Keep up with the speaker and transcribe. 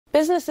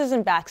Businesses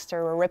in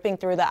Baxter were ripping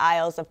through the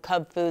aisles of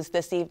Cub Foods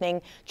this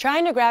evening,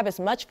 trying to grab as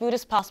much food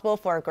as possible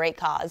for a great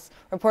cause.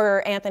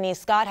 Reporter Anthony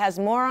Scott has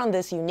more on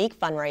this unique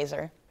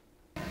fundraiser.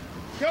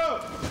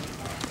 Go!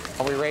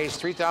 We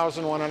raised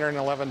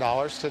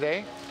 $3,111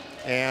 today,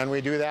 and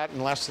we do that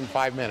in less than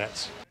 5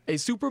 minutes. A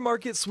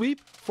supermarket sweep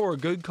for a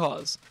good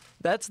cause.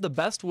 That's the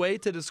best way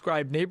to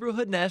describe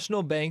Neighborhood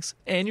National Bank's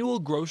annual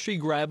grocery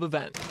grab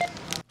event.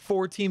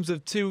 4 teams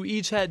of 2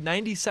 each had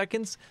 90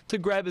 seconds to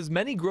grab as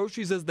many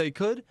groceries as they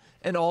could,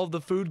 and all of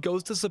the food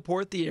goes to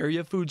support the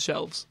area food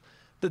shelves.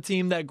 The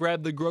team that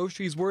grabbed the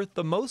groceries worth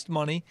the most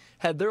money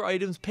had their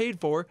items paid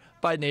for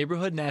by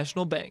Neighborhood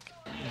National Bank.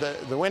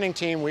 The winning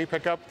team, we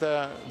pick up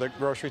the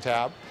grocery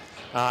tab.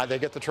 They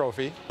get the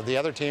trophy. The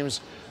other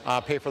teams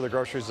pay for the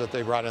groceries that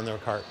they brought in their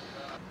cart.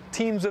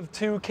 Teams of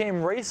 2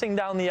 came racing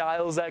down the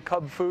aisles at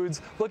Cub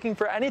Foods looking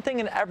for anything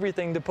and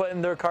everything to put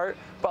in their cart,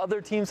 but other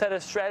teams had a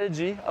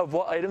strategy of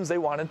what items they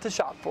wanted to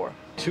shop for.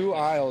 2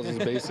 aisles is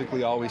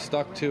basically all we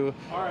stuck to.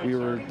 We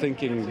were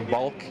thinking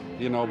bulk,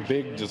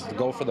 big, just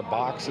go for the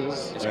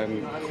boxes,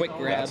 and quick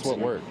grabs. That's what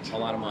worked. A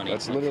lot of money.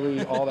 That's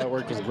literally all that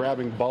worked, was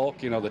grabbing bulk.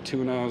 The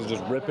tuna was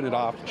just ripping it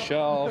off the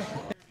shelf.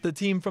 The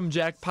team from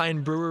Jack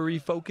Pine Brewery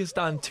focused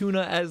on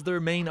tuna as their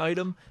main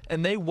item,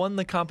 and they won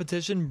the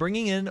competition,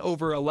 bringing in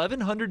over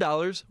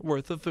 $1,100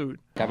 worth of food.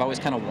 I've always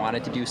kind of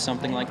wanted to do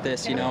something like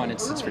this, and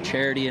it's for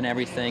charity and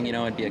everything,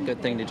 it'd be a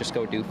good thing to just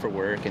go do for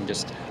work and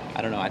just,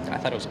 I don't know, I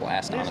thought it was a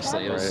blast,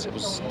 honestly. It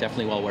was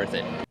definitely well worth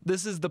it.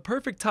 This is the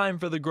perfect time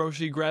for the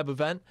grocery grab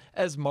event,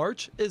 as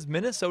March is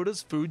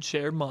Minnesota's Food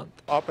Share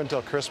Month. Up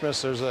until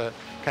Christmas, there's a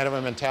kind of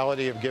a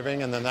mentality of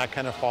giving, and then that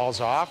kind of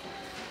falls off.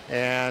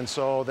 And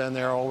so then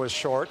they're always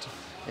short,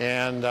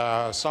 and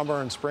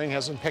summer and spring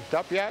hasn't picked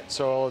up yet,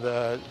 so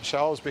the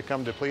shelves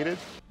become depleted.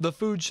 The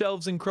food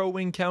shelves in Crow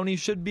Wing County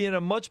should be in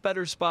a much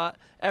better spot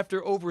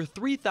after over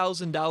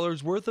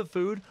 $3,000 worth of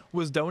food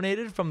was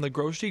donated from the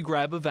grocery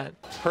grab event.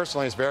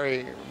 Personally, it's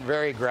very,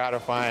 very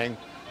gratifying.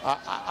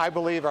 I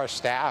believe our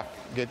staff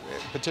get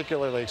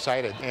particularly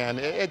excited, and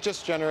it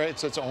just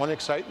generates its own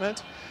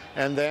excitement.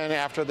 And then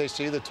after they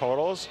see the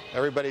totals,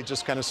 everybody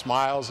just kind of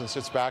smiles and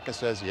sits back and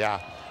says, yeah,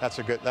 that's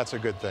a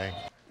good thing.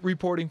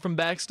 Reporting from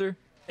Baxter,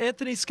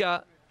 Anthony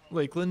Scott,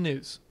 Lakeland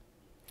News.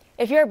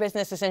 If your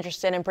business is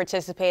interested in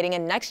participating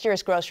in next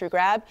year's grocery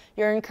grab,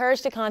 you're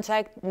encouraged to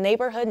contact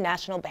Neighborhood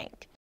National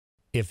Bank.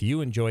 If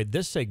you enjoyed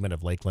this segment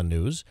of Lakeland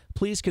News,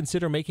 please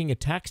consider making a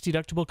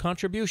tax-deductible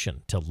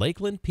contribution to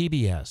Lakeland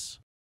PBS.